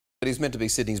It is meant to be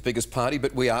Sydney's biggest party,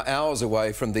 but we are hours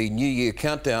away from the New Year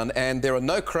countdown and there are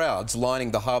no crowds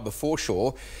lining the harbour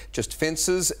foreshore, just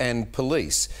fences and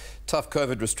police. Tough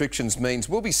COVID restrictions means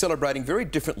we'll be celebrating very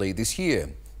differently this year,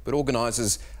 but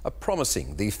organisers are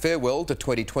promising the farewell to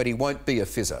 2020 won't be a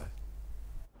fizzer.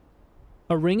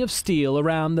 A ring of steel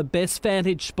around the best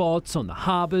vantage spots on the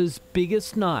harbour's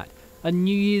biggest night, a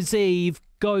New Year's Eve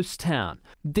ghost town.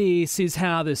 This is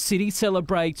how the city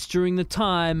celebrates during the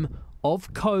time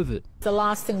of COVID. The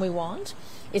last thing we want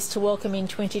is to welcome in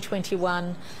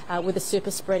 2021 with a super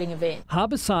spreading event.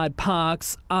 Harbourside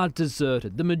parks are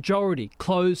deserted, the majority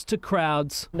closed to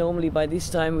crowds. Normally by this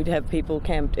time we'd have people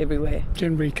camped everywhere.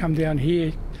 Generally come down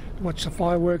here, watch the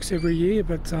fireworks every year,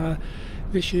 but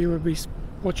this year we'll be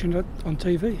watching it on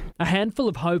TV. A handful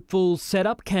of hopefuls set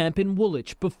up camp in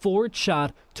Woolwich before it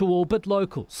shut to all but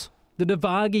locals. The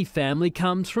Devagi family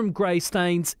comes from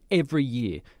Greystanes every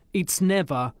year. It's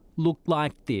never looked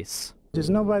like this. There's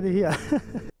nobody here.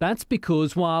 That's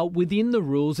because while within the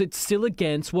rules, it's still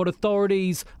against what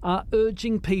authorities are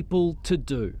urging people to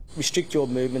do. Restrict your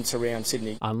movements around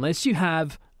Sydney. Unless you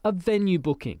have a venue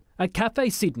booking. At Cafe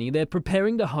Sydney, they're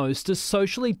preparing to host a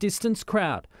socially distanced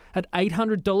crowd. At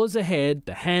 $800 a head,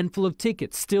 the handful of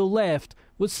tickets still left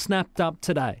was snapped up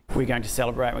today. We're going to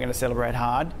celebrate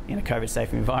hard in a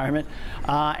COVID-safe environment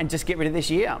and just get rid of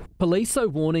this year. Police are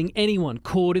warning anyone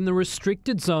caught in the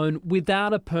restricted zone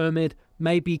without a permit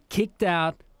may be kicked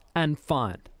out and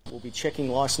fined. We'll be checking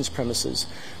licensed premises.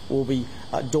 We'll be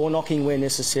door knocking where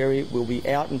necessary. We'll be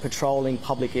out and patrolling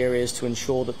public areas to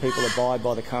ensure that people abide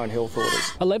by the current health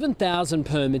orders. 11,000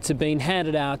 permits have been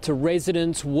handed out to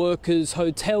residents, workers,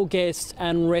 hotel guests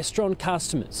and restaurant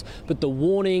customers. But the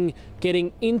warning,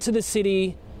 getting into the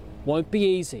city won't be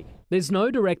easy. There's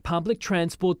no direct public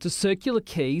transport to Circular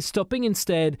Quay, stopping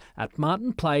instead at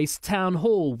Martin Place, Town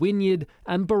Hall, Wynyard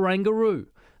and Barangaroo.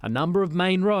 A number of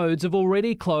main roads have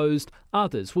already closed,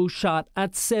 others will shut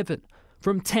at 7.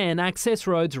 From 10, access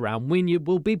roads around Wynyard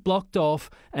will be blocked off.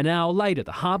 An hour later,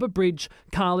 the Harbour Bridge,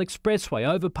 Carl Expressway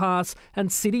overpass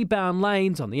and city-bound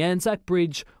lanes on the Anzac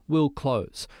Bridge will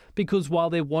close. Because while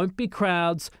there won't be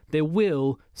crowds, there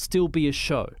will still be a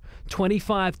show.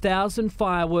 25,000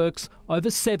 fireworks over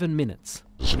 7 minutes.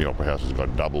 The Sydney Opera House has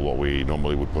got double what we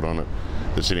normally would put on it.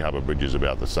 The Sydney Harbour Bridge is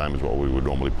about the same as what we would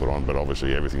normally put on, but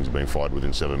obviously everything's been fired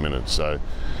within 7 minutes, so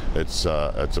it's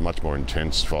a much more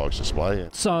intense fireworks display.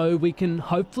 So we can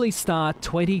hopefully start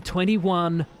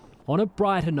 2021 on a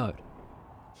brighter note.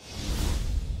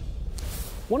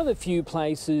 One of the few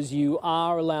places you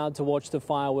are allowed to watch the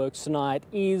fireworks tonight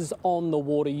is on the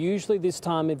water. Usually this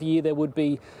time of year there would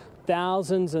be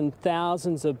thousands and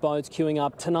thousands of boats queuing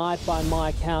up. Tonight, by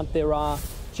my count, there are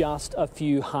just a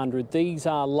few hundred. These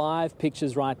are live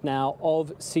pictures right now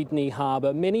of Sydney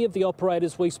Harbour. Many of the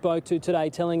operators we spoke to today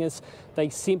telling us they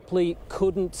simply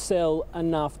couldn't sell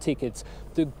enough tickets.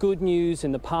 The good news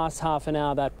in the past half an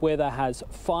hour, that weather has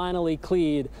finally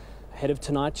cleared ahead of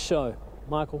tonight's show.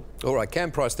 Michael. All right, Cam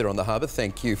Price there on the harbour.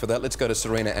 Thank you for that. Let's go to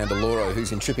Serena Andaloro,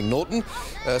 who's in Chipping Norton.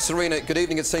 Serena, good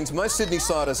evening. It seems most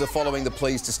Sydney-siders are following the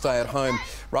pleas to stay at home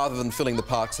rather than filling the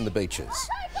parks and the beaches.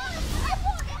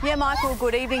 Yeah, Michael,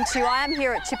 good evening to you. I am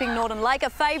here at Chipping Norton Lake, a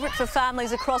favourite for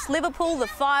families across Liverpool. The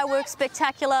fireworks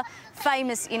spectacular,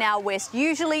 famous in our west.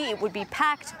 Usually it would be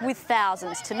packed with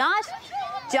thousands. Tonight,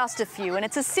 just a few. And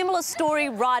it's a similar story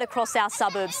right across our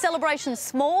suburbs. Celebrations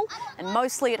small and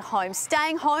mostly at home.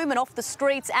 Staying home and off the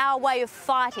streets, our way of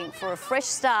fighting for a fresh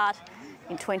start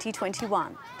in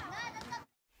 2021.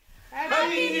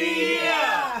 Happy New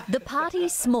Year! The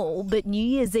party's small, but New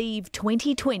Year's Eve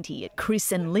 2020 at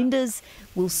Chris and Linda's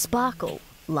will sparkle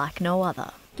like no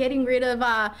other. Getting rid of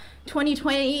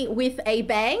 2020 with a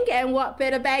bang, and what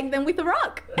better bang than with a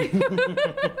rock?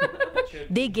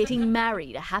 They're getting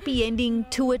married, a happy ending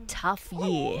to a tough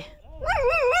year.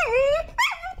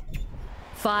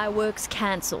 Fireworks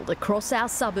cancelled across our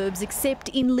suburbs except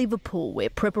in Liverpool, where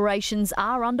preparations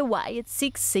are underway at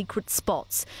 6 secret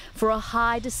spots for a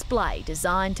high display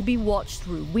designed to be watched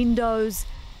through windows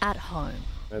at home.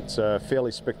 It's a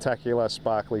fairly spectacular,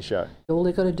 sparkly show. All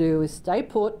they've got to do is stay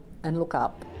put and look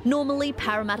up. Normally,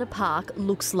 Parramatta Park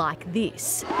looks like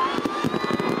this.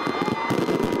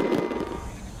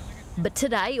 But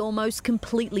today, almost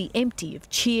completely empty of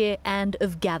cheer and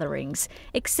of gatherings,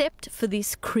 except for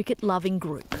this cricket-loving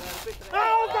group.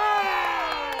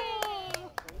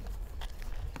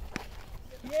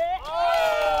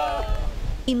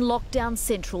 In lockdown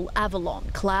central Avalon,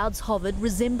 clouds hovered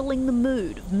resembling the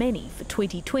mood of many for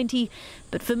 2020.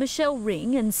 But for Michelle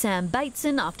Ring and Sam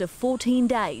Bateson, after 14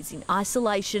 days in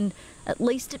isolation, at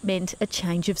least it meant a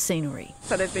change of scenery.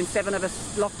 So there's been 7 of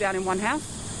us locked down in one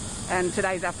house. and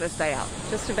today's our first day out.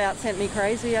 Just about sent me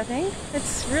crazy, I think.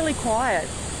 It's really quiet.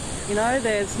 You know,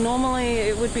 normally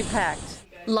it would be packed.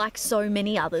 Like so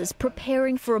many others,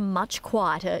 preparing for a much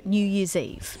quieter New Year's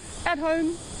Eve. At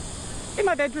home, in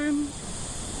my bedroom.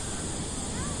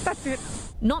 That's it.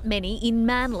 Not many in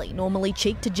Manly normally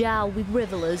cheek to jowl with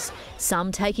revellers,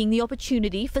 some taking the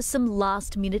opportunity for some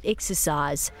last-minute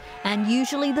exercise. And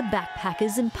usually the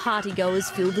backpackers and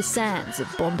partygoers fill the sands of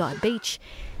Bondi Beach.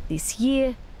 This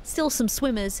year, still some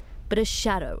swimmers, but a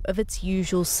shadow of its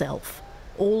usual self.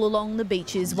 All along the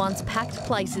beaches, once packed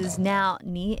places, now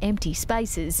near empty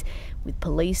spaces, with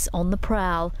police on the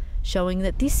prowl, showing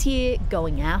that this year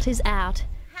going out is out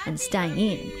and staying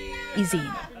in is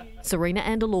in. Serena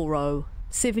Andaloro,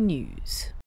 7 News.